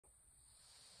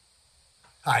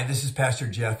Hi, this is Pastor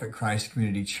Jeff at Christ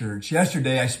Community Church.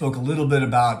 Yesterday, I spoke a little bit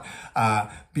about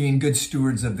being good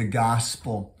stewards of the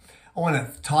gospel. I want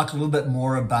to talk a little bit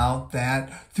more about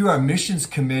that. Through our missions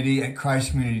committee at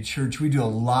Christ Community Church, we do a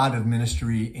lot of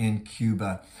ministry in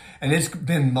Cuba. And it's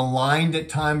been maligned at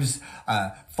times,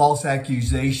 false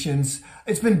accusations.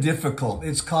 It's been difficult.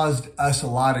 It's caused us a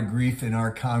lot of grief in our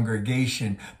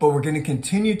congregation. But we're going to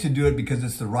continue to do it because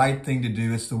it's the right thing to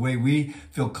do. It's the way we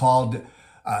feel called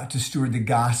to steward the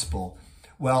gospel.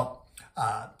 Well,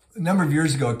 a number of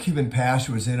years ago, a Cuban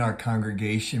pastor was in our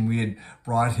congregation. We had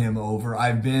brought him over.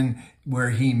 I've been where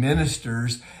he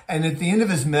ministers. And at the end of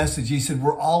his message, he said,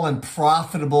 we're all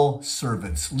unprofitable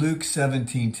servants. Luke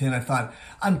 17:10. I thought,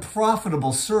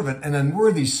 unprofitable servant, an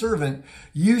unworthy servant,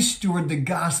 you steward the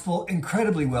gospel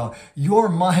incredibly well. You're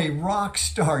my rock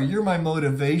star. You're my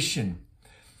motivation.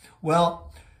 Well,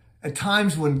 at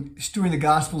times when stewarding the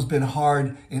gospel has been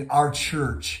hard in our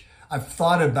church, I've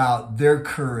thought about their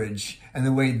courage and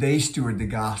the way they steward the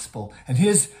gospel. And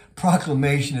his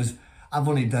proclamation is, I've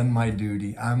only done my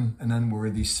duty. I'm an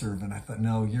unworthy servant. I thought,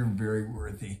 no, you're very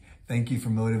worthy. Thank you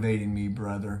for motivating me,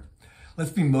 brother.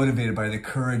 Let's be motivated by the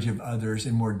courage of others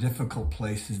in more difficult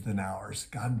places than ours.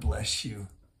 God bless you.